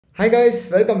Hi guys,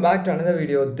 welcome back to another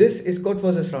video. This is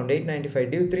Codeforces Round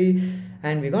 895 Div 3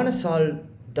 and we're gonna solve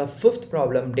the fifth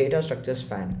problem, data structure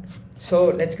span. So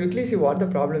let's quickly see what the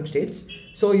problem states.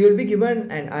 So you'll be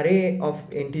given an array of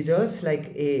integers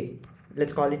like a,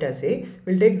 let's call it as a.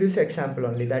 We'll take this example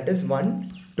only, that is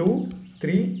 1, 2,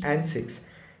 3 and 6.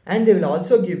 And they will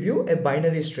also give you a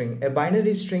binary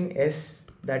string S,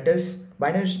 that is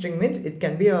binary string means it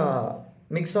can be a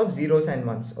mix of zeros and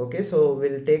ones. Okay, so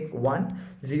we'll take 1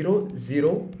 0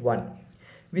 0 1.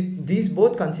 With these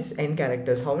both consist n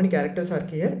characters. How many characters are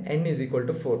here? N is equal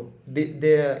to 4.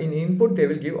 In input they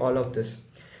will give all of this.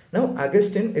 Now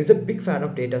Augustine is a big fan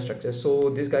of data structures.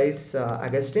 So this guy is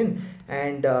Augustine,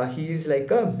 and he is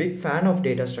like a big fan of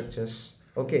data structures.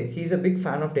 Okay, he is a big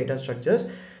fan of data structures.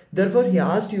 Therefore he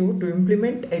asked you to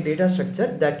implement a data structure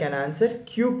that can answer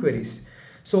Q queries.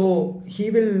 So he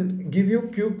will give you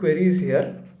Q queries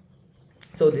here.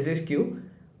 So this is Q.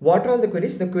 What are all the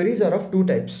queries? The queries are of two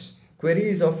types. Query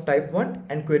is of type 1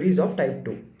 and queries of type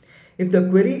 2. If the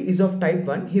query is of type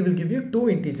 1, he will give you two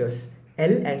integers,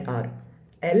 L and R.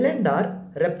 L and R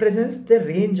represents the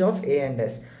range of A and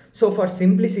S. So for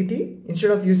simplicity,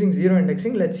 instead of using 0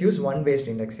 indexing, let's use 1 based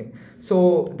indexing.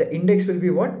 So the index will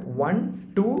be what?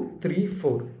 1, 2, 3,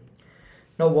 4.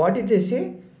 Now what did they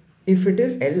say? If it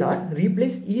is LR,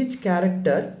 replace each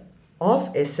character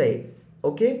of SI,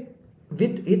 okay,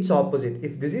 with its opposite.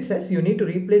 If this is S, you need to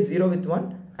replace 0 with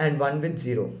 1 and 1 with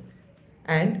 0.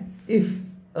 And if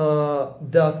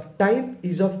the type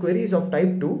is of query is of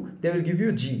type 2, they will give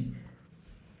you G.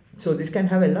 So this can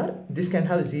have LR, this can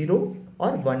have 0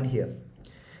 or 1 here.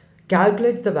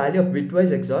 Calculates the value of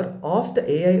bitwise XOR of the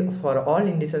AI for all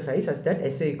indices I such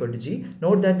that SA equal to G.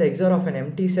 Note that the XOR of an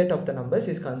empty set of the numbers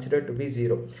is considered to be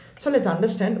 0. So let's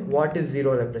understand what is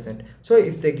 0 represent. So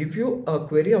if they give you a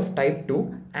query of type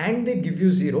 2 and they give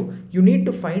you 0, you need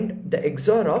to find the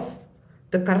XOR of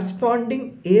the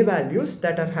corresponding A values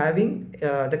that are having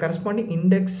the corresponding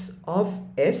index of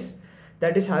S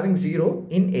that is having 0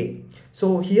 in A.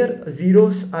 So here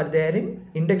zeros are there in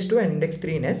index 2 and index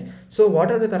 3 in S. So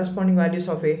what are the corresponding values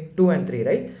of A? 2 and 3,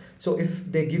 right? So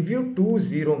if they give you 2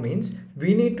 0 means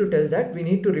we need to tell that we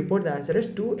need to report the answer as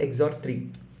 2 XOR 3.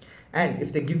 And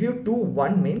if they give you 2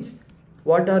 1 means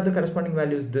what are the corresponding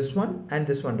values? This one and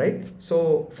this one, right?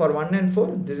 So for 1 and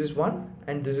 4, this is 1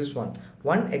 and this is 1.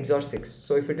 1 XOR 6.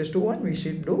 So if it is 2 1, we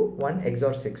should do 1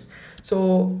 XOR 6.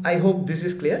 So I hope this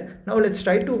is clear. Now let's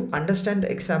try to understand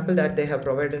the example that they have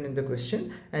provided in the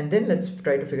question, and then let's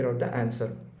try to figure out the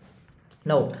answer.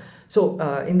 Now, so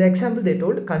in the example they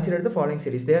told, consider the following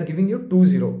series. They are giving you 2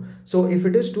 0. So if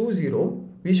it is 2 0,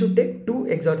 we should take 2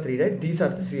 XOR 3, right? These are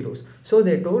the zeros. So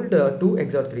they told 2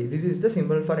 XOR 3. This is the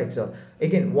symbol for XOR.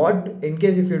 Again, what, in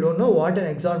case if you don't know what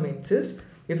an XOR means is,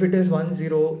 if it is 1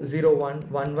 0 0 1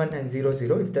 1 1 and 0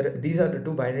 0, if these are the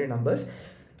two binary numbers,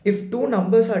 if two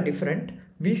numbers are different,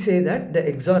 we say that the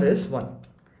XOR is 1.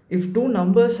 If two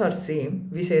numbers are same,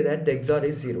 we say that the XOR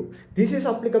is 0. This is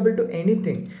applicable to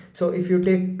anything. So if you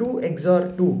take 2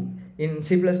 XOR 2, in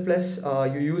C++,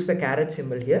 you use the caret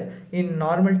symbol here. In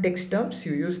normal text terms,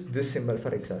 you use this symbol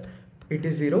for XOR. It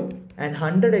is 0, and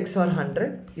 100 XOR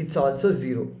 100, it's also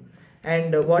 0.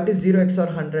 And what is 0 XOR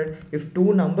 100? If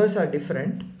two numbers are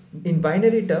different, in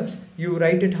binary terms, you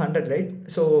write it 100, right?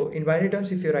 So in binary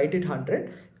terms, if you write it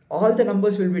 100, all the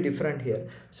numbers will be different here.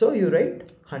 So you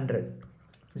write 100.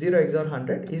 0 XOR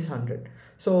 100 is 100.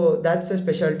 So that's the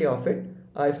specialty of it.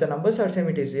 If the numbers are same,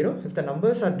 it is 0. If the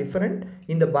numbers are different,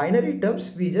 in the binary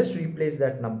terms, we just replace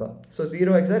that number. So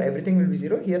 0 XOR, everything will be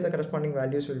 0. Here the corresponding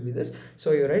values will be this.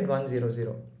 So you write 1 0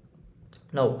 0.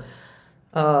 Now,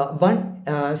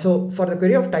 so for the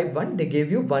query of type 1, they gave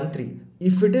you 1 3.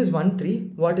 If it is 1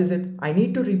 3, what is it? I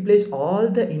need to replace all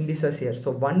the indices here.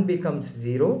 So 1 becomes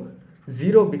 0,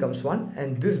 0 becomes 1,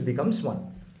 and this becomes 1.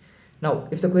 Now,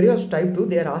 if the query of type 2,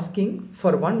 they are asking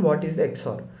for 1, what is the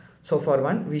XOR? So for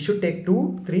 1, we should take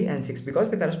 2, 3 and 6 because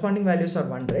the corresponding values are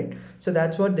 1, right? So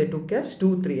that's what they took as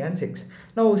 2, 3 and 6.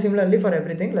 Now, similarly for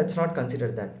everything, let's not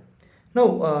consider that.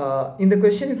 Now, in the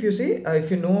question, if you see, if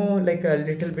you know like a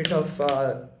little bit of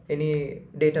any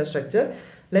data structure,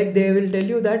 like they will tell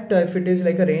you that if it is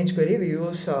like a range query, we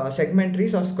use segment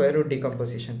trees or square root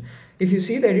decomposition. If you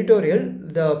see the editorial,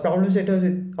 the problem setters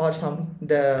or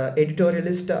the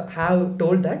editorialist have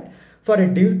told that for a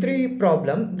div 3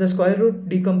 problem, the square root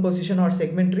decomposition or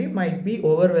segment tree might be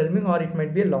overwhelming or it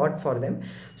might be a lot for them.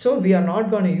 So we are not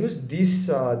going to use these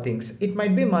things. It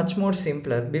might be much more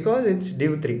simpler because it's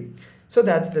div 3. So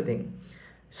that's the thing.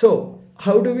 So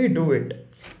how do we do it?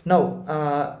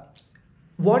 Now,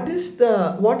 what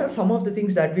are some of the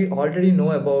things that we already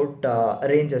know about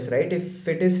ranges, right? If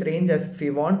it is range, if we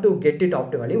want to get it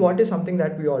optimally, what is something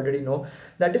that we already know?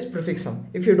 That is prefix sum.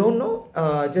 If you don't know,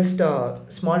 just a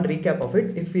small recap of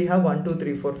it. If we have 1 2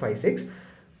 3 4 5 6,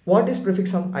 what is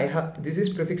prefix sum? This is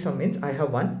prefix sum, means I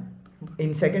have 1.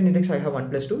 In second index I have 1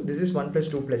 plus 2. This is 1 plus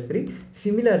 2 plus 3.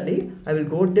 Similarly, I will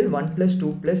go till 1 plus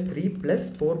 2 plus 3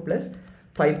 plus 4 plus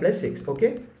 5 plus 6.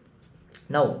 Okay.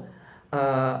 Now,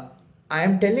 I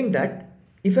am telling that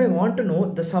if I want to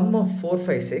know the sum of 4,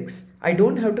 5, 6, I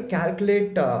don't have to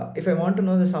calculate, if I want to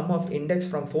know the sum of index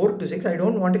from 4 to 6, I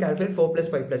don't want to calculate 4 plus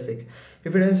 5 plus 6.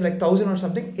 If it is like 1000 or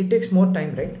something, it takes more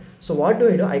time, right? So what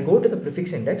do? I go to the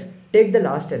prefix index, take the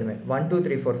last element, 1, 2,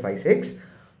 3, 4, 5, 6,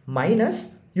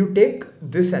 minus, you take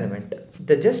this element,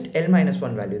 the just L minus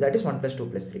 1 value, that is 1 plus 2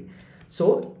 plus 3.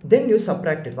 So then you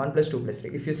subtract it, 1 plus 2 plus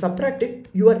 3. If you subtract it,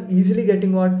 you are easily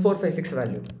getting what? 4, 5, 6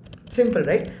 value. Simple,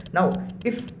 right? Now,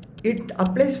 if it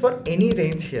applies for any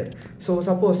range here, so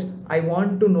suppose I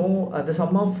want to know the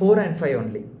sum of 4 and 5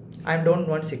 only. I don't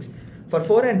want 6. For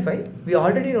 4 and 5, we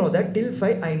already know that till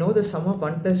 5, I know the sum of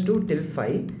 1 plus 2 till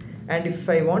 5. And if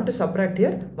I want to subtract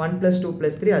here, 1 plus 2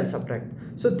 plus 3, I'll subtract.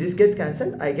 So this gets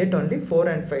cancelled. I get only 4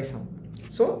 and 5 sum.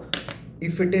 So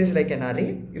if it is like an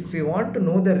array, if we want to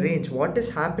know the range, what is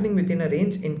happening within a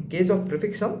range in case of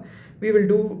prefix sum,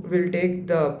 we'll take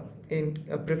the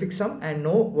prefix sum and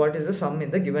know what is the sum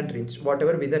in the given range,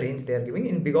 whatever be the range they are giving.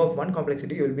 In big of 1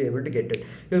 complexity, you will be able to get it.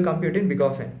 You will compute in big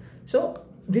of n. So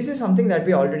this is something that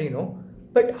we already know,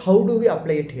 but how do we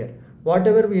apply it here?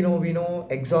 Whatever we know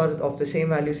XOR of the same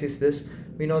values is this,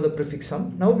 we know the prefix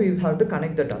sum. Now we have to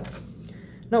connect the dots.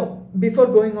 Now, before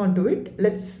going on to it,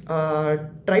 let's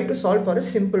try to solve for a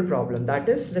simple problem. That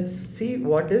is, let's see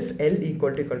what is L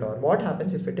equal to R. What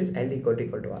happens if it is L equal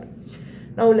to R?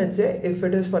 Now, let's say if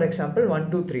it is, for example,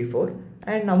 1, 2, 3, 4,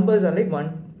 and numbers are like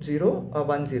 1, 0,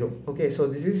 1, 0. Okay, so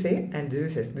this is A and this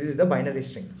is S. This is the binary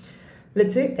string.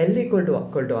 Let's say L equal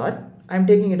to R. I'm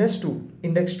taking it as 2,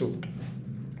 index 2.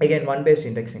 Again, 1 based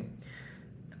indexing.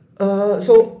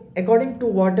 So according to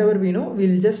whatever we know,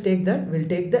 we'll just take that, we'll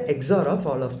take the XOR of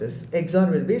all of this. XOR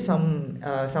will be some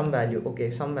value,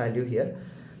 okay, some value here.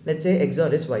 Let's say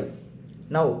XOR is Y.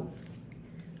 Now,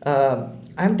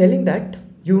 I'm telling that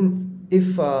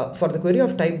if for the query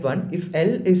of type 1, if L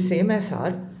is same as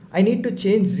R, I need to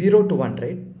change 0 to 1,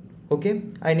 right? Okay,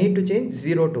 I need to change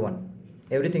 0 to 1.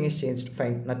 Everything is changed,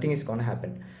 fine, nothing is gonna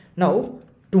happen. Now,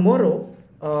 tomorrow,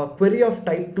 query of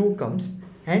type 2 comes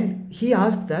and he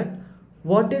asks that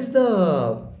what is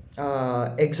the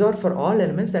XOR for all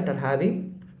elements that are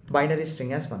having binary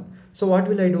string as 1. So what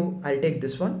will I do? I'll take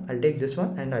this one, I'll take this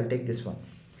one, and I'll take this one.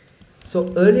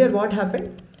 So earlier what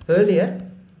happened? Earlier,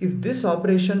 if this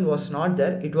operation was not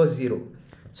there, it was 0.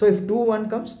 So if 2 1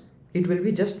 comes, it will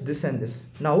be just this and this.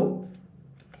 Now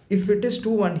if it is 2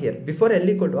 1 here, before L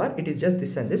equal to R, it is just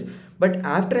this and this, but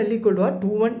after L equal to R, 2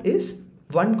 1 is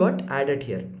 1 got added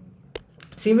here.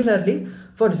 Similarly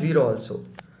for 0 also.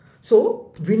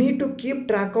 So we need to keep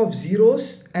track of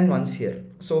zeros and ones here.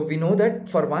 So we know that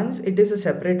for ones it is a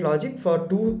separate logic, for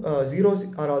two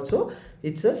zeros are also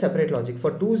it's a separate logic.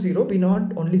 For 2 0 we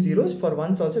want only zeros, for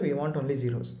ones also we want only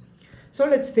zeros. So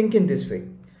let's think in this way.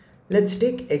 Let's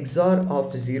take XOR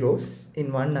of zeros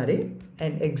in one array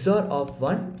and XOR of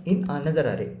 1 in another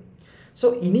array.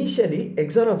 So initially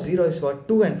XOR of 0 is what?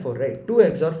 2 and 4, right? 2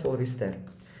 XOR 4 is there.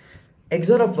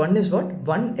 XOR of 1 is what?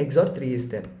 1 XOR 3 is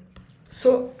there.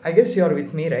 So I guess you are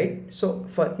with me, right? So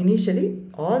for initially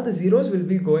all the zeros will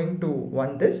be going to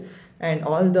 1 this and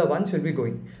all the ones will be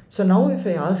going. So now if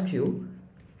I ask you,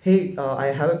 hey, I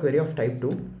have a query of type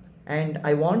 2 and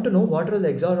I want to know what are the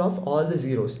XOR of all the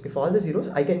zeros. If all the zeros,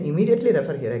 I can immediately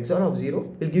refer here. XOR of 0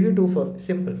 will give you 2 for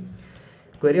simple.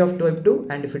 Query of type 2,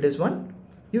 and if it is 1,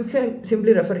 you can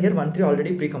simply refer here 1 3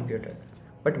 already pre-computed.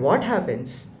 But what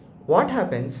happens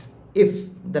if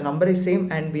the number is same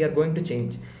and we are going to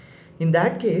change? In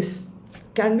that case,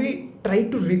 can we try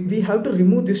to, we have to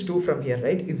remove this 2 from here,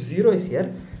 right? If 0 is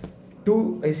here,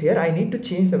 2 is here, I need to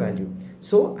change the value.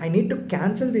 So I need to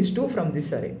cancel this 2 from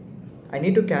this array. I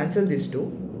need to cancel this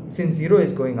 2 since 0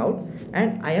 is going out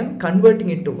and I am converting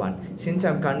it to 1. Since I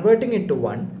am converting it to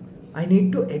 1, I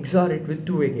need to XOR it with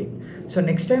 2 again. So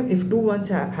next time if 2 ones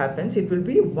happens, it will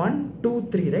be 1 2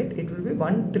 3, right? It will be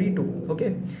 1 3 2.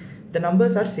 Okay, the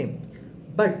numbers are same.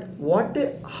 But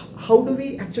how do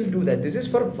we actually do that? This is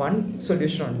for one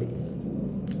solution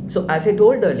only. So as I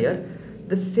told earlier,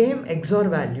 the same XOR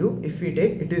value, if we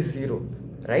take, it is 0,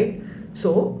 right?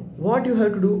 So what you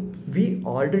have to do, we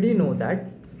already know that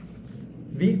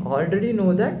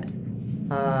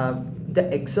the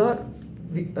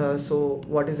XOR, so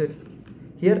what is it?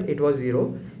 here it was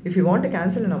 0. If you want to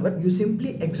cancel a number, you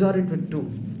simply XOR it with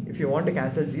 2. If you want to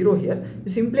cancel 0 here,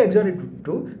 you simply XOR it with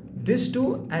 2. This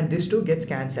 2 and this 2 gets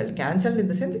cancelled. Cancelled in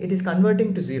the sense it is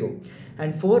converting to 0.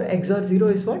 And 4 XOR 0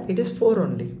 is what? It is 4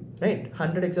 only, right?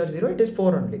 100 XOR 0, it is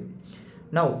 4 only.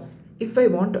 Now, if I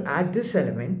want to add this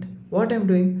element, what I'm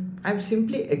doing? I'm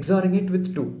simply XORing it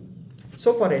with 2.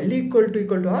 So for L equal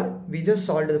to R, we just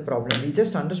solved the problem. We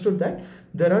just understood that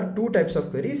there are two types of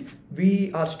queries.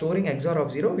 We are storing XOR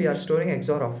of 0, we are storing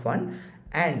XOR of 1.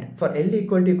 And for L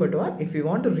equal to R, if we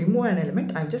want to remove an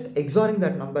element, I'm just XORing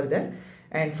that number there.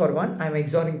 And for 1, I'm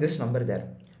XORing this number there.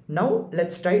 Now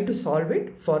let's try to solve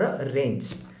it for a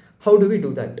range. How do we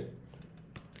do that?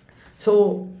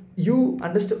 So you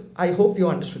understood, I hope you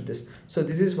understood this. So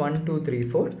this is 1, 2, 3,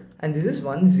 4 and this is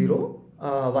 1, 0,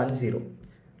 1, 0.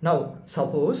 Now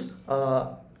suppose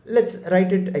let's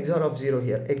write it XOR of 0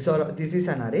 here. XOR, this is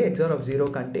an array. XOR of 0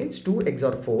 contains 2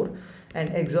 XOR 4 and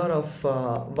XOR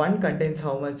of 1 contains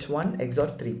how much? 1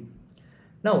 XOR 3.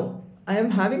 Now I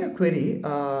am having a query.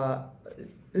 I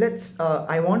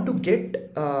want to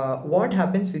get what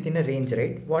happens within a range,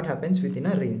 right? What happens within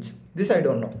a range? This I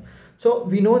don't know. So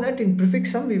we know that in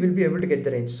prefix sum we will be able to get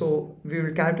the range. So we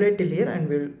will calculate till here and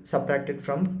we'll subtract it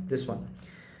from this one.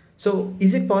 So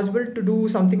is it possible to do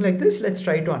something like this? Let's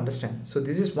try to understand. So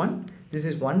this is 1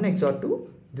 XOR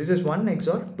 2, this is 1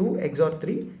 XOR 2 XOR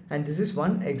 3 and this is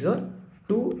 1 XOR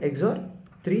 2 XOR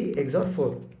 3 XOR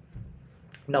 4.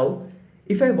 Now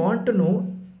if I want to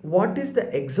know what is the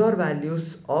XOR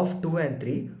values of 2 and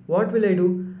 3, what will I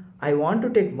do? I want to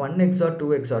take 1 XOR 2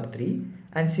 XOR 3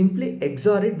 and simply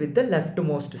XOR it with the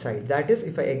leftmost side. That is,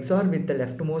 if I XOR with the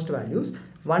leftmost values,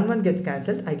 1 gets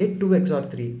cancelled, I get 2 XOR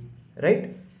 3,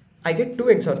 right? I get 2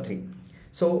 XOR 3.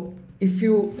 So if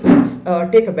you, let's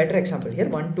take a better example here,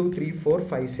 1, 2, 3, 4,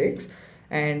 5, 6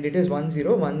 and it is 1,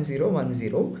 0, 1, 0, 1,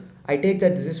 0. I take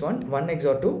that this is 1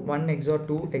 XOR 2, 1 XOR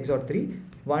 2 XOR 3,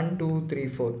 1, 2, 3,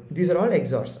 4. These are all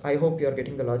XORs. I hope you are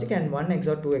getting the logic. And 1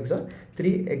 XOR 2 XOR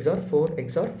 3 XOR 4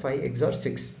 XOR 5 XOR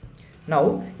 6.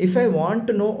 Now if I want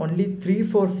to know only 3,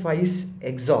 4, 5's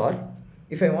XOR,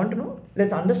 if I want to know,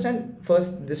 let's understand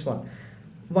first this one.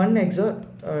 1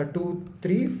 XOR 2,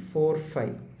 3, 4,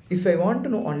 5. If I want to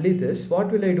know only this,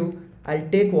 what will I do? I'll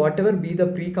take whatever be the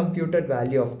pre-computed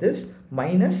value of this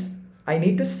minus, I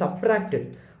need to subtract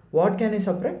it. What can I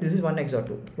subtract? This is 1 XOR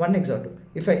 2, 1 XOR 2.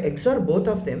 If I XOR both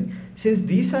of them, since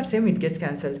these are same, it gets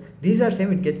cancelled. These are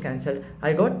same, it gets cancelled.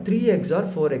 I got 3 XOR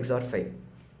 4 XOR 5.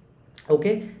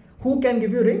 Okay. Who can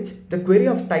give you range? The query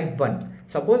of type 1.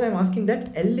 Suppose I'm asking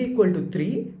that L equal to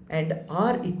 3 and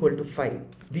R equal to 5.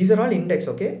 These are all index,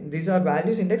 okay? These are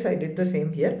values index. I did the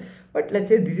same here. But let's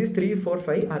say this is 3, 4,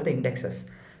 5 are the indexes.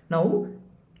 Now,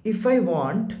 if I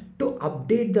want to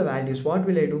update the values, what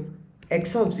will I do?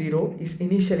 X of 0 is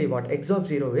initially what? X of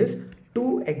 0 is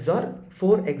 2 XOR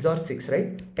 4 XOR 6,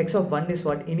 right? X of 1 is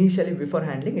what? Initially before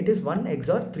handling, it is 1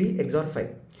 XOR 3 XOR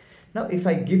 5. Now, if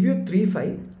I give you 3,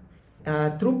 5,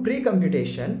 through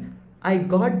pre-computation, I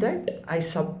got that I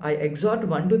XORed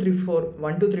 1, 2, 3, 4,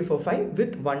 1, 2, 3, 4, 5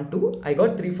 with 1, 2. I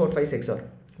got 3, 4, 5 XOR.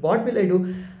 What will I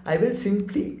do? I will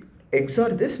simply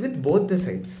XOR this with both the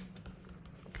sides.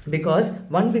 Because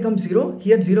 1 becomes 0,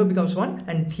 here 0 becomes 1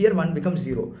 and here 1 becomes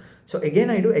 0. So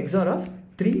again I do XOR of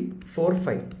 3, 4,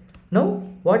 5. Now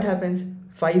what happens?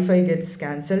 5, 5 gets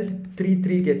cancelled, 3,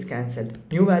 3 gets cancelled.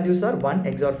 New values are 1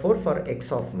 XOR 4 for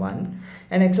X of 1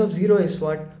 and X of 0 is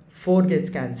what? 4 gets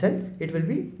cancelled. It will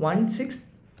be 1, 6,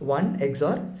 1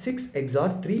 XOR 6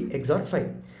 XOR 3 XOR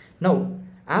 5. Now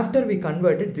after we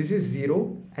converted, this is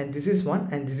 0 and this is 1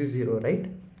 and this is 0, right?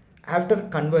 After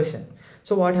conversion.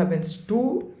 So what happens?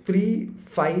 2, 3,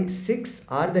 5, 6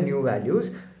 are the new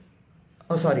values.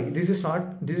 Oh sorry, this is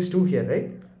not, this is 2 here,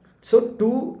 right? So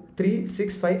 2, 3,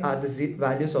 6, 5 are the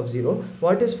values of 0.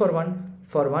 What is for 1?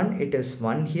 For 1 it is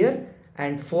 1 here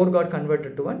and 4 got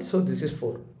converted to 1. So this is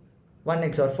 4. 1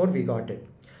 XOR 4 we got it.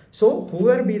 So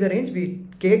whoever be the range, we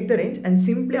take the range and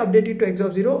simply update it to X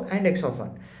of 0 and X of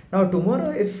 1. Now tomorrow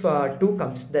if 2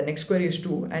 comes, the next query is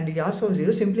 2 and he asks for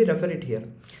 0, simply refer it here.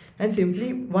 And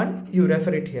simply 1, you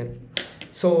refer it here.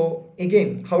 So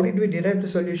again, how did we derive the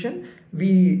solution?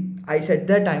 I said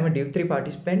that I'm a Div 3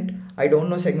 participant. I don't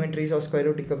know segment trees or square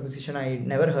root decomposition. I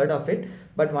never heard of it.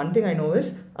 But one thing I know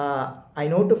is I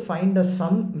know to find the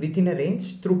sum within a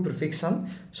range through prefix sum.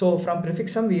 So from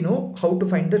prefix sum, we know how to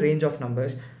find the range of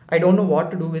numbers. I don't know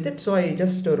what to do with it. So I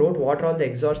just wrote what are all the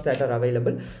XORs that are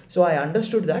available. So I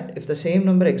understood that if the same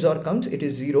number XOR comes, it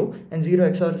is 0 and 0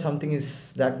 XOR something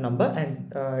is that number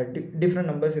and different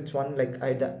numbers, it's 1 like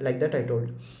that I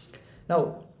told.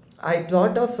 Now, I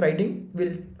thought of writing,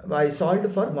 I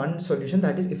solved for one solution,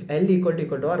 that is if L equal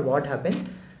to R, what happens?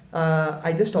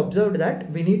 I just observed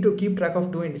that we need to keep track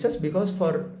of two indices, because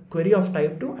for query of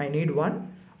type 2 I need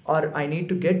 1 or I need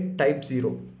to get type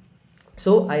 0.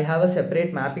 So I have a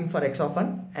separate mapping for x of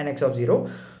 1 and x of 0.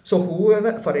 So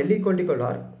whoever, for L equal to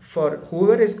R, for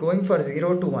whoever is going for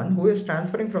 0 to 1, who is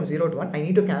transferring from 0 to 1, I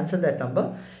need to cancel that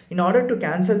number. In order to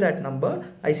cancel that number,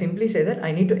 I simply say that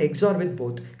I need to XOR with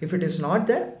both. If it is not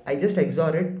there, I just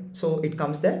XOR it, so it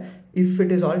comes there. If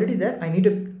it is already there, I need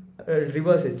to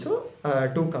reverse it, so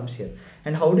 2 comes here.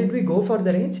 And how did we go for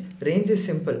the range? Range is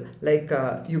simple, like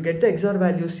you get the XOR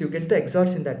values, you get the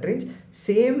XORs in that range,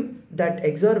 same that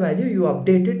XOR value you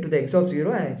update it to the x of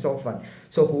 0 and x of 1.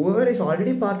 So whoever is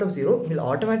already part of 0 will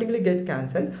automatically get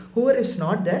cancelled. Whoever is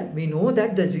not there, we know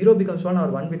that the 0 becomes 1 or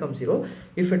 1 becomes 0.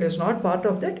 If it is not part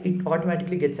of that, it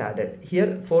automatically gets added.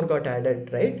 Here 4 got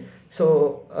added, right?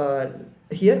 So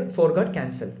here 4 got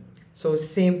cancelled. So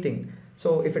same thing.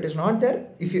 So if it is not there,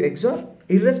 if you XOR,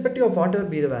 irrespective of whatever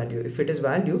be the value, if it is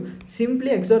value,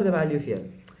 simply XOR the value here.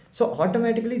 So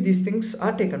automatically these things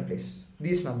are taken place,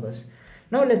 these numbers.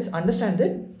 Now let's understand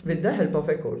that with the help of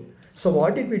a code. So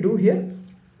what did we do here?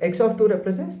 X of 2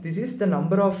 represents, this is the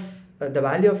number of the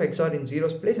value of XOR in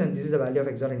 0's place, and this is the value of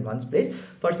XOR in 1's place.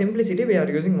 For simplicity, we are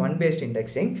using 1 based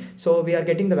indexing. So we are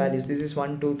getting the values. This is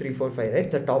 1, 2, 3, 4, 5,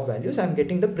 right? The top values. I'm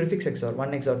getting the prefix XOR,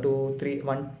 1 XOR 2, 3,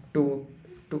 1, 2,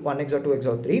 1 XOR 2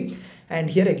 XOR 3, and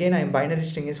here again I am binary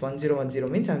string is 1010,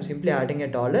 means I am simply adding a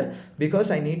dollar because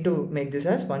I need to make this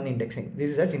as 1 indexing.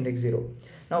 This is at index 0.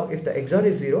 Now if the XOR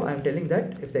is 0, I am telling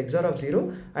that if the XOR of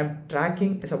 0, I am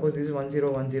tracking, suppose this is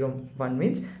 10101,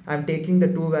 means I am taking the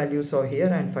 2 values of here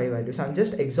and 5 values. I am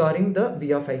just XORing the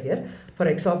V of I here. For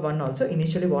x of 1 also,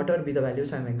 initially whatever be the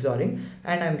values I am XORing,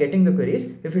 and I am getting the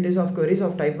queries. If it is of queries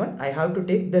of type 1, I have to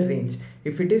take the range.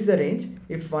 If it is the range,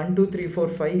 if 1, 2, 3, 4,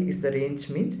 5 is the range,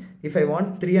 means if I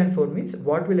want 3 and 4, means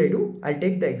what will I do? I'll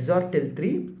take the XOR till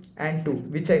 3 and 2,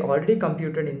 which I already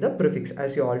computed in the prefix,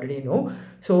 as you already know.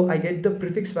 So I get the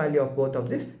prefix value of both of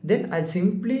this. Then I'll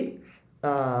simply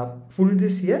pull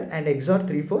this here and XOR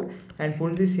 3, 4, and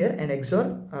pull this here and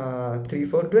XOR 3,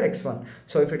 4 to x1.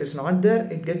 So if it is not there,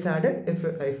 it gets added.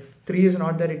 If 3 is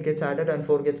not there, it gets added and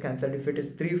 4 gets cancelled. If it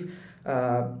is 3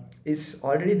 is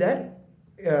already there,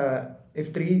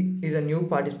 if 3 is a new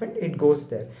participant, it goes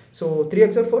there. So 3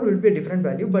 XOR 4 will be a different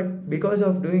value, but because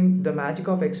of doing the magic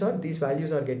of XOR, these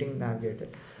values are getting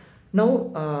navigated.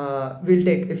 Now we'll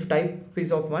take, if type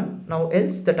is of 1, now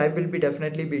else the type will be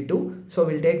definitely be 2. So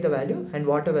we'll take the value, and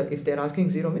whatever, if they're asking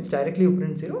 0, means directly you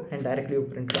print 0 and directly you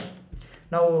print 1.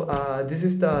 Now this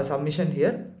is the submission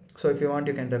here. So if you want,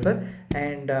 you can refer.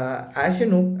 And as you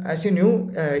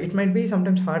knew, it might be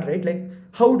sometimes hard, right? Like,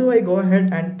 how do I go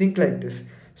ahead and think like this?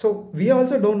 So we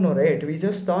also don't know, right? We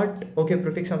just thought, okay,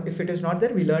 prefix sum, if it is not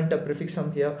there, we learned a prefix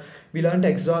sum here. We learned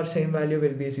XOR, same value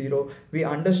will be 0. We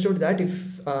understood that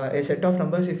if a set of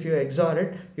numbers, if you XOR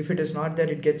it, if it is not there,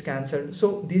 it gets cancelled.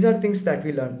 So these are things that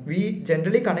we learned. We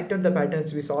generally connected the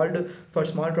patterns. We solved for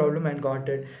small problem and got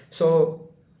it. So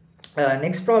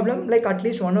next problem, like at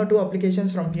least 1 or 2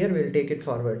 applications from here, we'll take it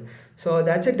forward. So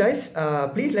that's it, guys.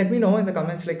 Please let me know in the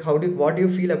comments, like what do you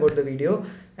feel about the video,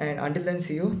 and until then,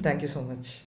 see you. Thank you so much.